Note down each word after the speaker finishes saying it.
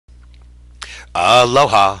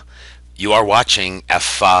Aloha! You are watching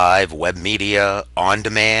F5 Web Media on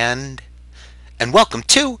Demand, and welcome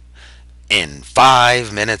to In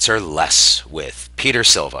 5 Minutes or Less with Peter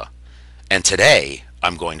Silva. And today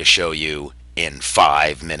I'm going to show you in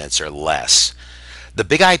 5 minutes or less the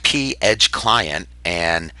Big IP Edge client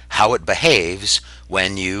and how it behaves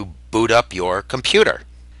when you boot up your computer.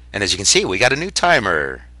 And as you can see, we got a new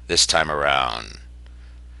timer this time around.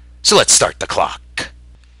 So let's start the clock.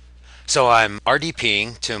 So I'm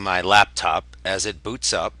RDPing to my laptop as it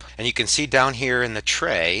boots up, and you can see down here in the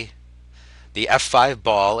tray, the F5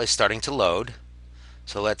 ball is starting to load.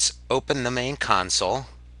 So let's open the main console.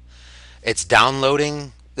 It's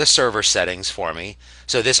downloading the server settings for me.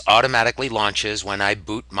 So this automatically launches when I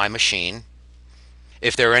boot my machine.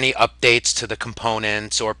 If there are any updates to the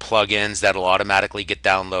components or plugins, that'll automatically get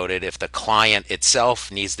downloaded. If the client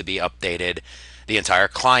itself needs to be updated, the entire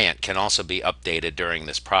client can also be updated during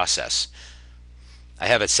this process. I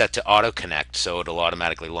have it set to auto connect, so it'll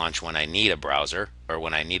automatically launch when I need a browser or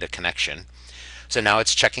when I need a connection. So now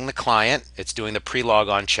it's checking the client, it's doing the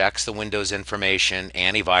pre-logon checks, the Windows information,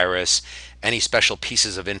 antivirus, any special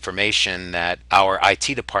pieces of information that our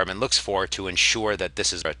IT department looks for to ensure that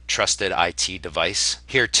this is a trusted IT device.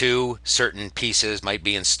 Here too, certain pieces might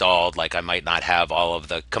be installed, like I might not have all of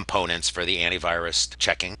the components for the antivirus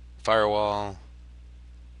checking. Firewall.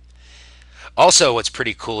 Also, what's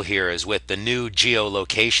pretty cool here is with the new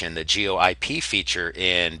geolocation, the GeoIP feature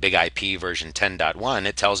in Big IP version 10.1,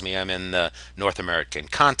 it tells me I'm in the North American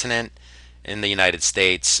continent, in the United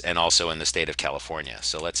States, and also in the state of California.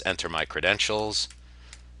 So let's enter my credentials.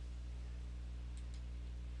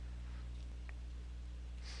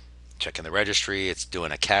 Checking the registry, it's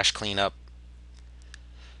doing a cache cleanup,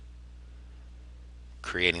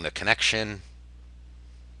 creating the connection.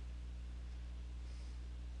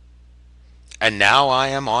 And now I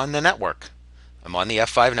am on the network. I'm on the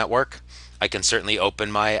F5 network. I can certainly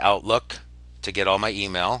open my Outlook to get all my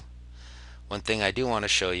email. One thing I do want to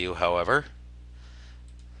show you, however,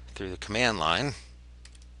 through the command line,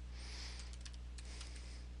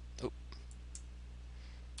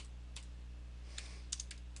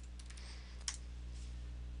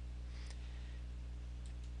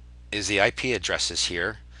 is the IP addresses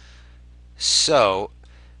here. So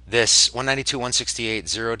this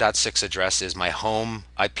 192.168.0.6 address is my home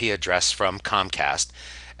IP address from Comcast.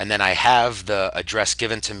 And then I have the address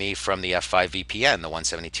given to me from the F5 VPN, the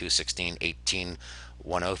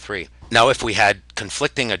 172.16.18.103. Now, if we had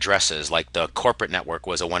conflicting addresses, like the corporate network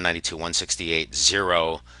was a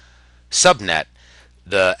 192.168.0 subnet,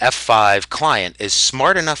 the F5 client is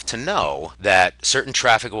smart enough to know that certain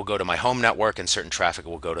traffic will go to my home network and certain traffic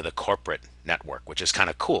will go to the corporate network, which is kind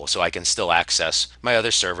of cool. So I can still access my other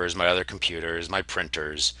servers, my other computers, my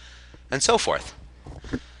printers, and so forth.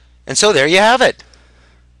 And so there you have it.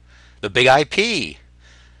 The Big IP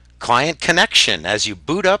client connection as you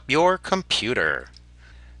boot up your computer.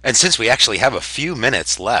 And since we actually have a few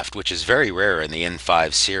minutes left, which is very rare in the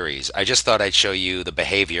N5 series, I just thought I'd show you the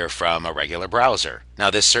behavior from a regular browser. Now,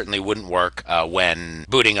 this certainly wouldn't work when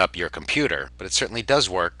booting up your computer, but it certainly does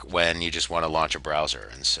work when you just want to launch a browser.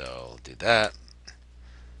 And so I'll do that.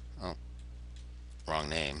 Oh, wrong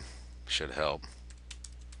name. Should help.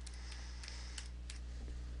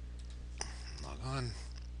 Log on.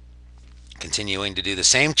 Continuing to do the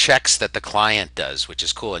same checks that the client does, which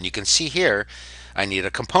is cool. And you can see here, I need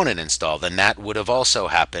a component installed, and that would have also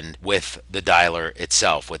happened with the dialer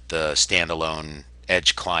itself, with the standalone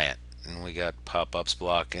Edge client. And we got pop-ups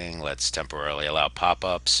blocking. Let's temporarily allow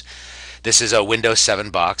pop-ups. This is a Windows 7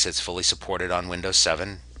 box. It's fully supported on Windows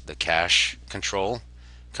 7. The cache control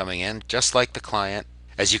coming in, just like the client.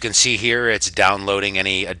 As you can see here, it's downloading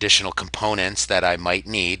any additional components that I might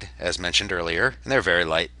need, as mentioned earlier. And they're very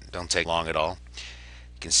light. Don't take long at all.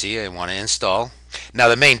 You can see I want to install. Now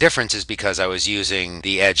the main difference is because I was using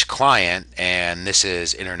the Edge client and this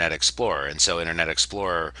is Internet Explorer, and so Internet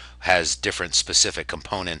Explorer has different specific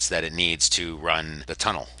components that it needs to run the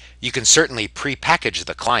tunnel. You can certainly pre-package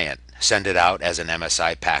the client, send it out as an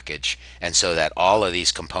MSI package, and so that all of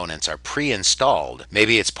these components are pre-installed.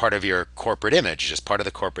 Maybe it's part of your corporate image, just part of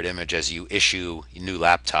the corporate image. As you issue new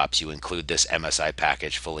laptops, you include this MSI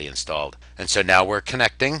package fully installed. And so now we're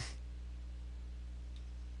connecting,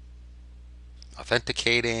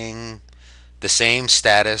 authenticating, the same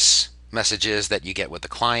status messages that you get with the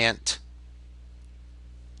client.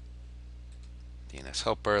 DNS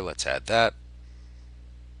helper, let's add that.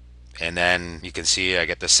 And then you can see I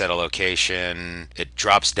get the set a location. It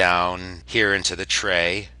drops down here into the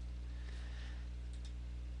tray.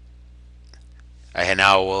 I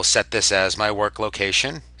now will set this as my work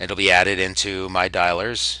location. It'll be added into my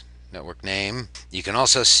dialers. network name. You can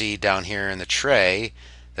also see down here in the tray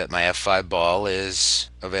that my F5 ball is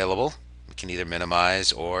available. We can either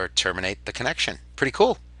minimize or terminate the connection. Pretty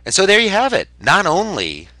cool. And so there you have it. Not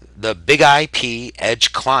only the Big IP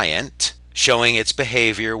Edge client showing its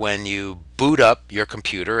behavior when you boot up your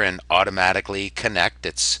computer and automatically connect.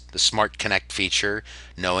 It's the Smart Connect feature,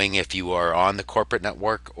 knowing if you are on the corporate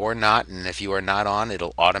network or not, and if you are not on,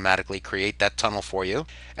 it'll automatically create that tunnel for you.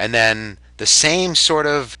 And then the same sort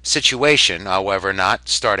of situation, however, not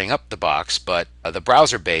starting up the box, but the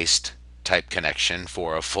browser-based type connection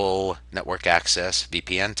for a full network access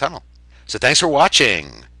VPN tunnel. So thanks for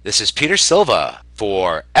watching. This is Peter Silva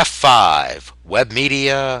for F5 Web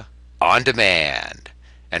Media On Demand.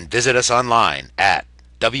 And visit us online at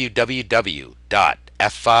www.f5.com.